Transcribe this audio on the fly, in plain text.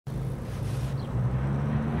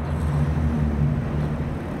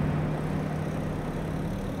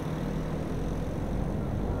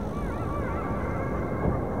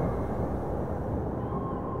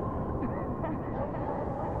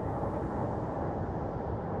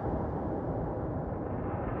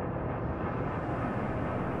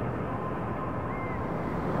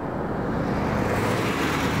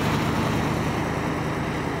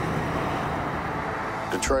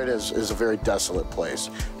Detroit is a very desolate place.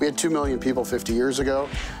 We had 2 million people 50 years ago.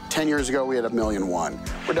 10 years ago, we had 1.1 million.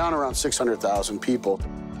 We're down around 600,000 people.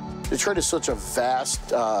 Detroit is such a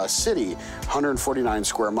vast city, 149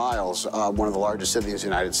 square miles, one of the largest cities in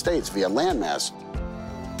the United States via landmass.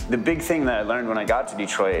 The big thing that I learned when I got to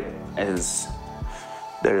Detroit is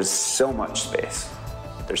there's so much space.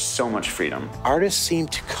 There's so much freedom. Artists seem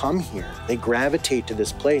to come here. They gravitate to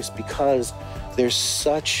this place because there's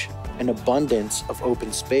such an abundance of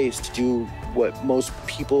open space to do what most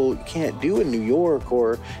people can't do in New York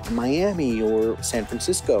or in Miami or San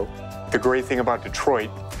Francisco. The great thing about Detroit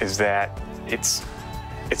is that it's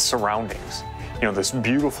surroundings. You know, this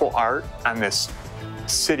beautiful art on this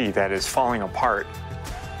city that is falling apart.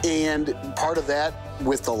 And part of that,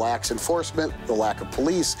 with the lax enforcement, the lack of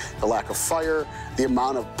police, the lack of fire, the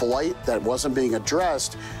amount of blight that wasn't being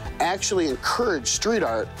addressed, actually encouraged street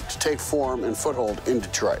art to take form and foothold in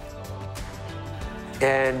Detroit.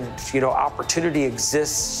 And, you know, opportunity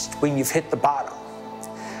exists when you've hit the bottom.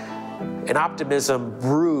 And optimism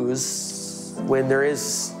brews when there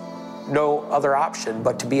is no other option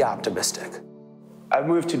but to be optimistic. I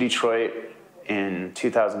moved to Detroit in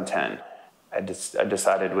 2010. I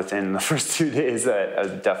decided within the first 2 days that I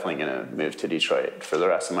was definitely going to move to Detroit for the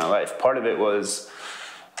rest of my life. Part of it was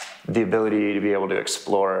the ability to be able to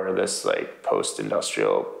explore this like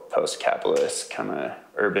post-industrial, post-capitalist kind of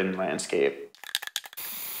urban landscape.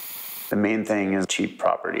 The main thing is cheap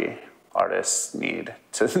property. Artists need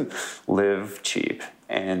to live cheap,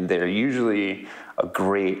 and they're usually a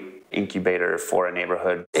great incubator for a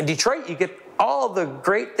neighborhood. In Detroit, you get all the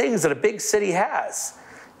great things that a big city has,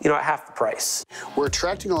 you know, at half the price. We're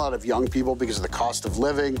attracting a lot of young people because of the cost of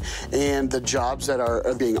living, and the jobs that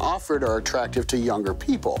are being offered are attractive to younger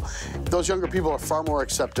people. Those younger people are far more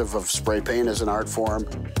accepting of spray paint as an art form.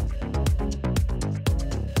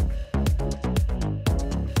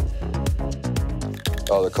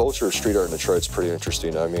 The culture of street art in Detroit is pretty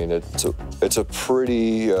interesting. I mean, it's a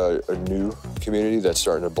pretty a new community that's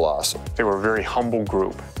starting to blossom. They were a very humble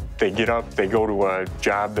group. They get up, they go to a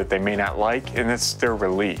job that they may not like, and it's their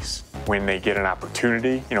release. When they get an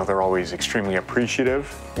opportunity, you know, they're always extremely appreciative.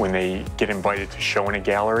 When they get invited to show in a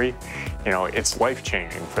gallery, you know, it's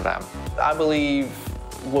life-changing for them. I believe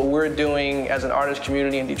what we're doing as an artist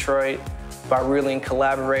community in Detroit by really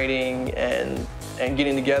collaborating and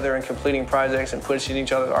getting together and completing projects and pushing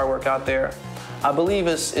each other's artwork out there, I believe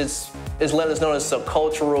it's letting us know it's a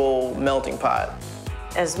cultural melting pot.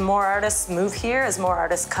 As more artists move here, as more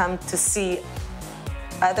artists come to see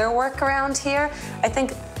other work around here, I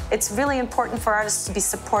think it's really important for artists to be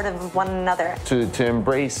supportive of one another. To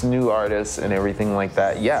embrace new artists and everything like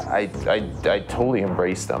that, yeah, I totally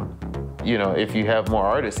embrace them. You know, if you have more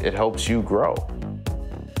artists, it helps you grow.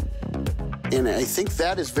 And I think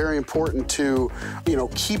that is very important to, you know,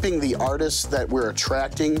 keeping the artists that we're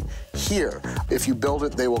attracting here. If you build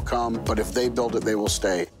it, they will come, but if they build it, they will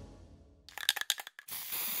stay.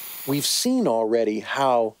 We've seen already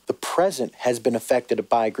how the present has been affected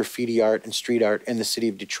by graffiti art and street art in the city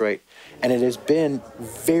of Detroit, and it has been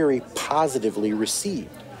very positively received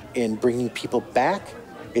in bringing people back.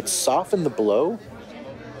 It's softened the blow.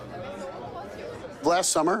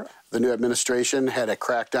 Last summer, the new administration had a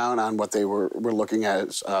crackdown on what they were looking at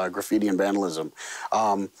as graffiti and vandalism.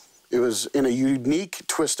 It was in a unique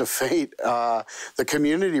twist of fate. The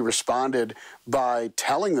community responded by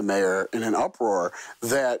telling the mayor in an uproar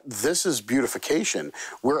that this is beautification.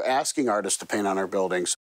 We're asking artists to paint on our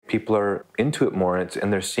buildings. People are into it more,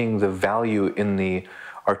 and they're seeing the value in the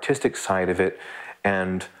artistic side of it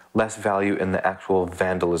and less value in the actual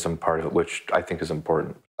vandalism part of it, which I think is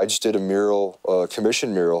important. I just did a mural,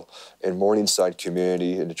 commission mural in Morningside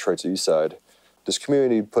community in Detroit's east side. This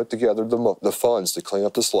community put together the funds to clean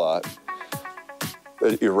up this lot.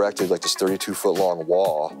 It erected like this 32-foot long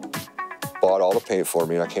wall, bought all the paint for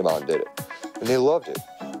me, and I came out and did it. And they loved it.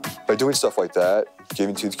 By doing stuff like that,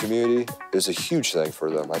 giving to the community is a huge thing for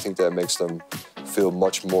them. I think that makes them feel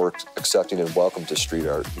much more accepting and welcome to street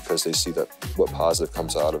art because they see that what positive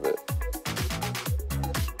comes out of it.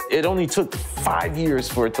 It only took 5 years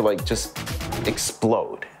for it to like just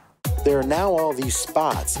explode. There are now all these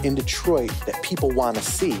spots in Detroit that people want to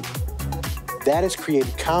see. That has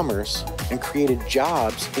created commerce and created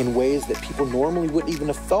jobs in ways that people normally wouldn't even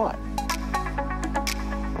have thought.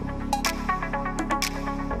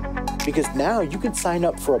 Because now you can sign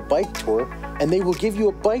up for a bike tour and they will give you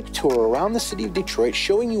a bike tour around the city of Detroit,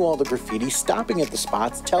 showing you all the graffiti, stopping at the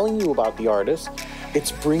spots, telling you about the artists.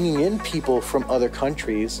 It's bringing in people from other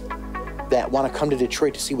countries that want to come to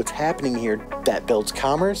Detroit to see what's happening here. That builds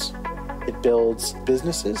commerce, it builds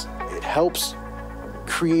businesses, it helps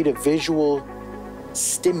create a visual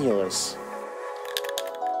stimulus.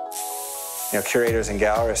 You know, curators and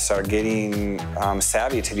gallerists are getting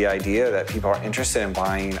savvy to the idea that people are interested in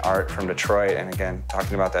buying art from Detroit, and again,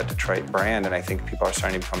 talking about that Detroit brand, and I think people are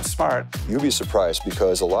starting to become smart. You'd be surprised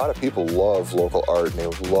because a lot of people love local art and they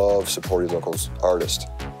love supporting local artists.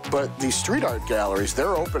 But these street art galleries, their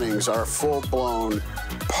openings are full-blown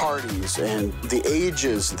parties, and the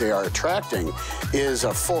ages they are attracting is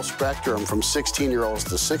a full spectrum from 16-year-olds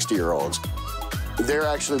to 60-year-olds. They're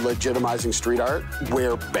actually legitimizing street art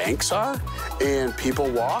where banks are and people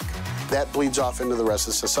walk. That bleeds off into the rest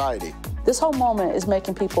of society. This whole moment is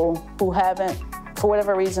making people who haven't, for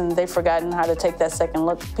whatever reason, they've forgotten how to take that second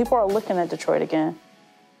look. People are looking at Detroit again.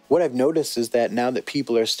 What I've noticed is that now that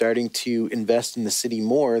people are starting to invest in the city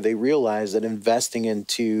more, they realize that investing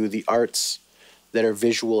into the arts that are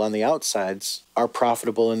visual on the outsides are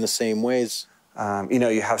profitable in the same ways. You know,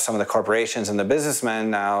 you have some of the corporations and the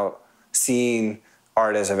businessmen now seeing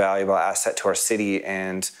art as a valuable asset to our city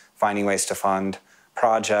and finding ways to fund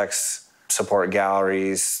projects, support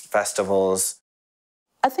galleries, festivals.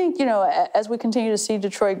 I think, you know, as we continue to see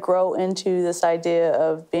Detroit grow into this idea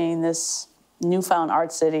of being this newfound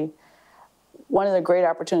art city, one of the great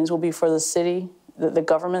opportunities will be for the city, the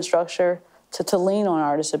government structure, to lean on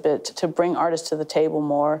artists a bit, to bring artists to the table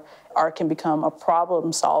more. Art can become a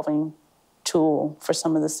problem-solving tool for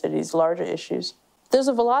some of the city's larger issues. There's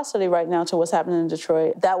a velocity right now to what's happening in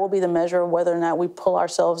Detroit. That will be the measure of whether or not we pull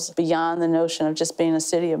ourselves beyond the notion of just being a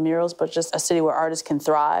city of murals, but just a city where artists can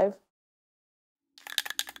thrive.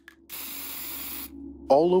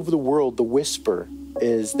 All over the world, the whisper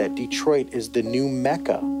is that Detroit is the new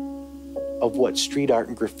mecca of what street art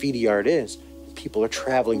and graffiti art is. People are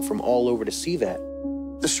traveling from all over to see that.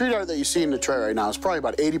 The street art that you see in Detroit right now is probably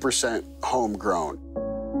about 80% homegrown.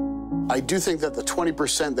 I do think that the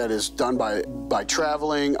 20% that is done by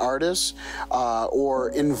traveling artists or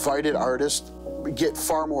invited artists get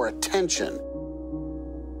far more attention.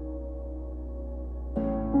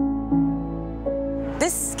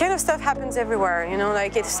 This kind of stuff happens everywhere, you know,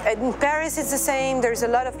 like in Paris it's the same. There's a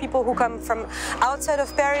lot of people who come from outside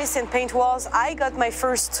of Paris and paint walls. I got my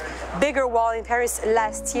first bigger wall in Paris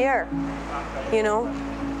last year, you know,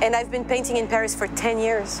 and I've been painting in Paris for 10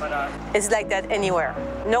 years. It's like that anywhere.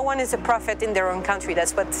 No one is a prophet in their own country.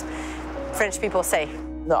 That's what French people say.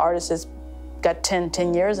 The artist has got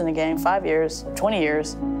 10 years in the game, 5 years, 20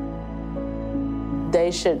 years. They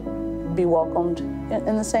should be welcomed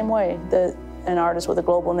in the same way that an artist with a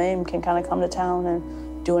global name can kind of come to town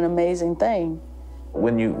and do an amazing thing.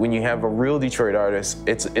 When you have a real Detroit artist,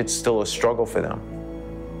 it's still a struggle for them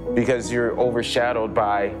because you're overshadowed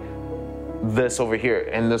by this over here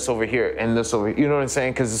and this over here and this over here. You know what I'm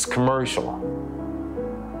saying? Because it's commercial.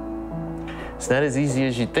 It's not as easy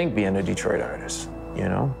as you think being a Detroit artist, you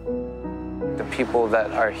know? The people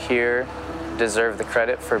that are here deserve the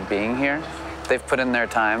credit for being here. They've put in their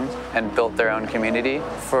time and built their own community.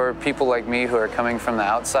 For people like me who are coming from the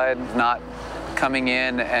outside, not coming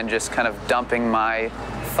in and just kind of dumping my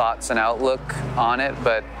thoughts and outlook on it,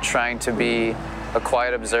 but trying to be a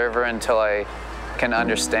quiet observer until I can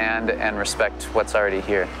understand and respect what's already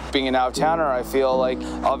here. Being an out-of-towner, I feel like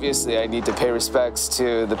obviously I need to pay respects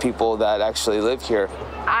to the people that actually live here.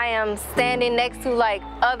 I am standing next to like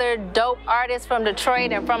other dope artists from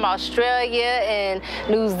Detroit and from Australia and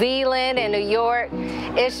New Zealand and New York.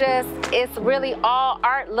 It's really all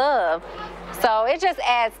art love. So it just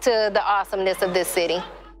adds to the awesomeness of this city.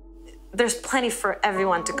 There's plenty for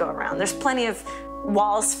everyone to go around. There's plenty of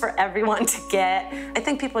walls for everyone to get. I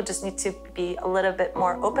think people just need to be a little bit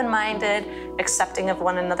more open-minded, accepting of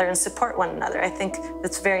one another, and support one another. I think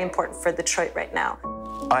that's very important for Detroit right now.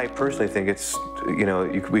 I personally think it's, you know,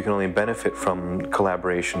 we can only benefit from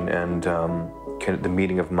collaboration and the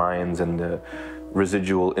meeting of minds and the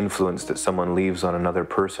residual influence that someone leaves on another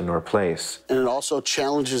person or place. And it also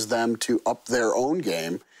challenges them to up their own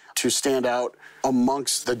game to stand out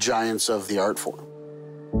amongst the giants of the art form.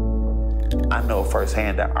 I know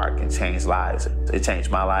firsthand that art can change lives. It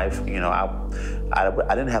changed my life. You know, I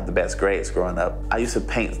didn't have the best grades growing up. I used to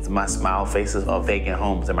paint my smile faces of vacant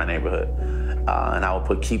homes in my neighborhood. And I would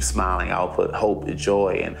put keep smiling, I would put hope and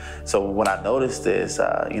joy. And so what I noticed is,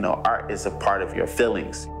 you know, art is a part of your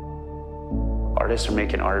feelings. Artists are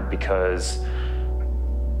making art because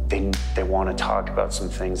they want to talk about some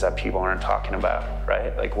things that people aren't talking about,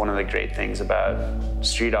 right? Like one of the great things about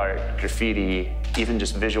street art, graffiti, even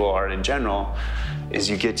just visual art in general, is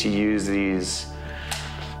you get to use these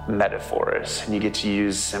metaphors and you get to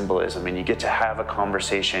use symbolism and you get to have a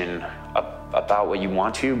conversation about what you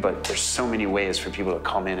want to, but there's so many ways for people to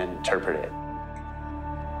come in and interpret it.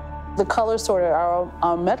 the colors sort of are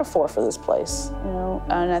a metaphor for this place, you know,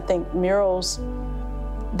 and I think murals,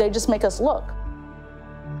 they just make us look.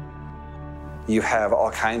 You have all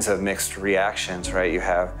kinds of mixed reactions, right? You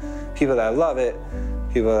have people that love it,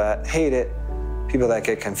 people that hate it, people that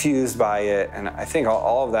get confused by it, and I think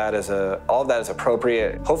all of that is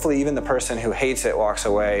appropriate. Hopefully, even the person who hates it walks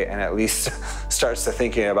away and at least starts to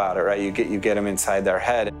thinking about it, right? You get them inside their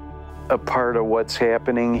head. A part of what's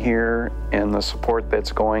happening here and the support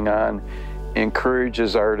that's going on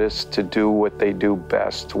encourages artists to do what they do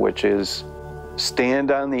best, which is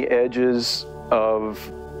stand on the edges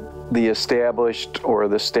of the established or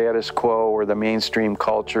the status quo or the mainstream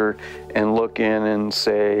culture and look in and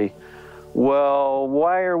say, well,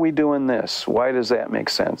 why are we doing this? Why does that make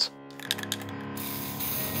sense?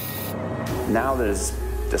 Now there's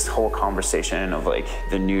this whole conversation of like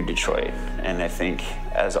the new Detroit. And I think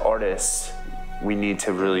as artists, we need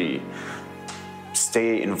to really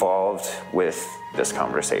stay involved with this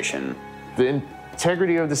conversation. The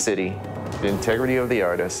integrity of the city, the integrity of the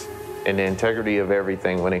artist, and the integrity of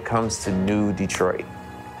everything when it comes to new Detroit.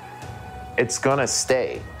 It's gonna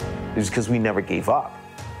stay, it's because we never gave up.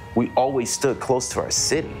 We always stood close to our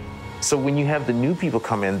city. So when you have the new people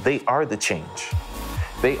come in, they are the change.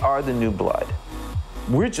 They are the new blood.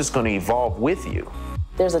 We're just gonna evolve with you.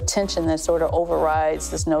 There's a tension that sort of overrides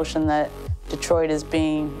this notion that Detroit is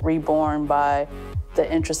being reborn by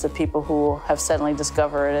the interest of people who have suddenly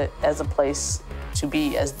discovered it as a place to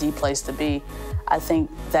be, as the place to be. I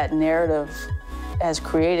think that narrative has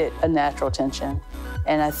created a natural tension.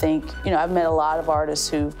 And I think, you know, I've met a lot of artists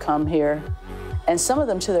who've come here, and some of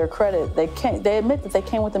them, to their credit, they admit that they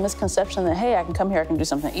came with the misconception that, hey, I can come here, I can do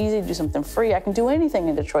something easy, do something free, I can do anything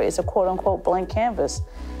in Detroit. It's a quote-unquote blank canvas.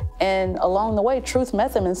 And along the way, truth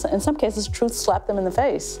met them. In some cases, truth slapped them in the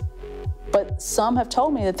face. But some have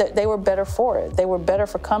told me that they were better for it. They were better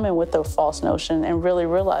for coming with the false notion and really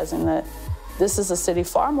realizing that this is a city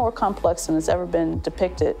far more complex than it's ever been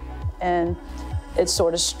depicted. And it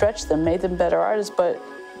sort of stretched them, made them better artists, but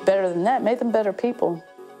better than that, made them better people.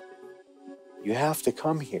 You have to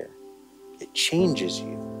come here. It changes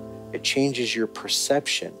you. It changes your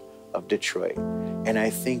perception of Detroit. And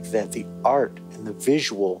I think that the art and the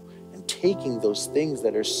visual and taking those things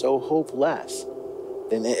that are so hopeless,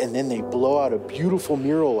 and then they blow out a beautiful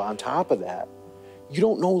mural on top of that, you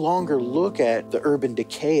don't no longer look at the urban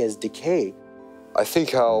decay as decay. I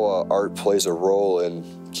think how art plays a role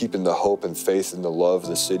in keeping the hope and faith and the love of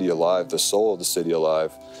the city alive, the soul of the city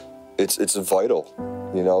alive, it's vital.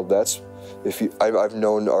 You know, I've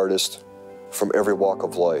known artists from every walk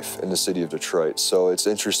of life in the city of Detroit, so it's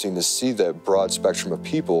interesting to see that broad spectrum of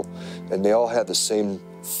people, and they all have the same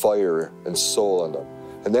fire and soul in them.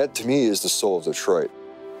 And that, to me, is the soul of Detroit.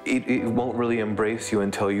 It won't really embrace you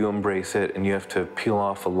until you embrace it, and you have to peel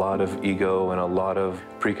off a lot of ego and a lot of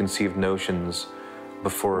preconceived notions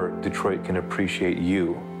before Detroit can appreciate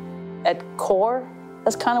you. At core,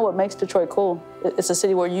 that's kind of what makes Detroit cool. It's a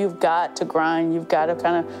city where you've got to grind, you've got to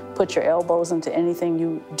kind of put your elbows into anything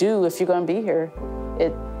you do if you're going to be here.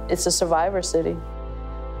 It's a survivor city.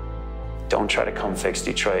 Don't try to come fix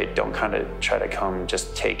Detroit. Don't kind of try to come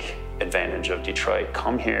just take advantage of Detroit.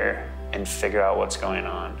 Come here and figure out what's going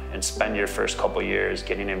on and spend your first couple years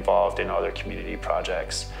getting involved in other community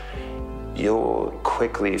projects. You'll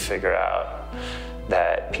quickly figure out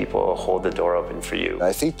that people hold the door open for you.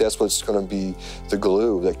 I think that's what's going to be the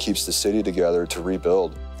glue that keeps the city together to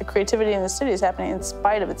rebuild. The creativity in the city is happening in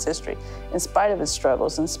spite of its history, in spite of its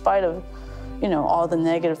struggles, in spite of, you know, all the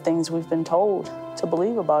negative things we've been told to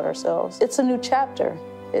believe about ourselves. It's a new chapter.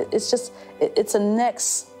 It's a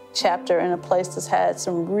next chapter in a place that's had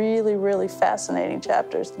some really, really fascinating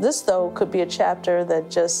chapters. This, though, could be a chapter that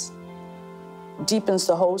just deepens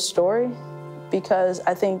the whole story, because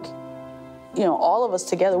I think, you know, all of us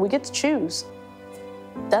together, we get to choose.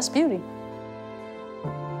 That's beauty.